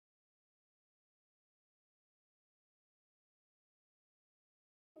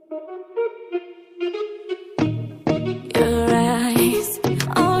Your eyes,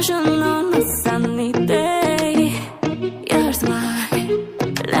 ocean on a sunny day. Your smile,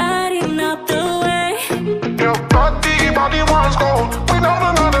 lighting up the way. Your body wants gold. We don't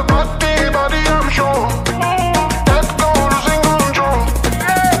another body, I'm sure. That gold is in control.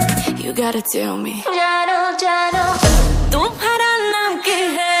 You gotta tell me. Jaanu, Jaanu, तुम्हारा नाम क्या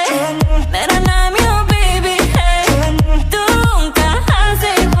है? मेरा नाम यो baby है. तुम कहाँ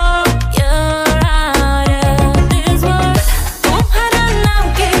से हो? You're out of this world. तुम्हारा नाम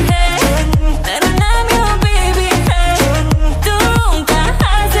क्या है? मेरा नाम यो baby है. तुम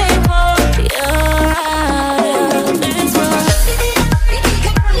कहाँ से हो? You're out of this world.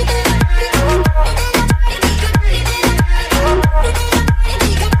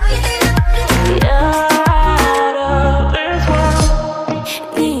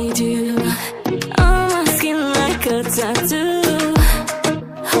 Need you on my skin like a tattoo.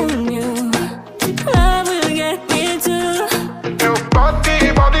 Who knew love will get me too? Your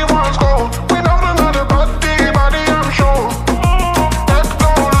body wants gold. We don't another body, I'm sure. That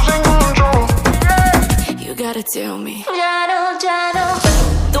gold is in control. You gotta tell me. Jaanu, Jaanu,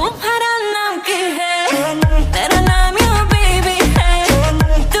 तुम्हारा नाम क्या है? मेरा नाम यो baby है.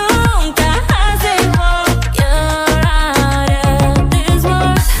 तुम कहाँ से हो? You're out of this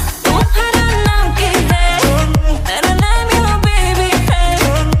world. तुम्हारा नाम क्या है? मेरा नाम यो baby है.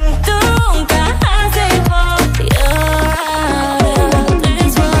 तुम कहाँ से हो? You're out of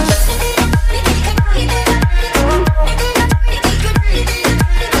this world.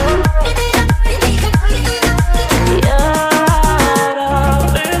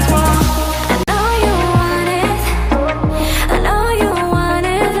 I know you want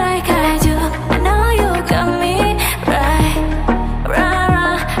it like I do. I know you got me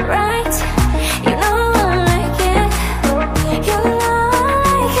right.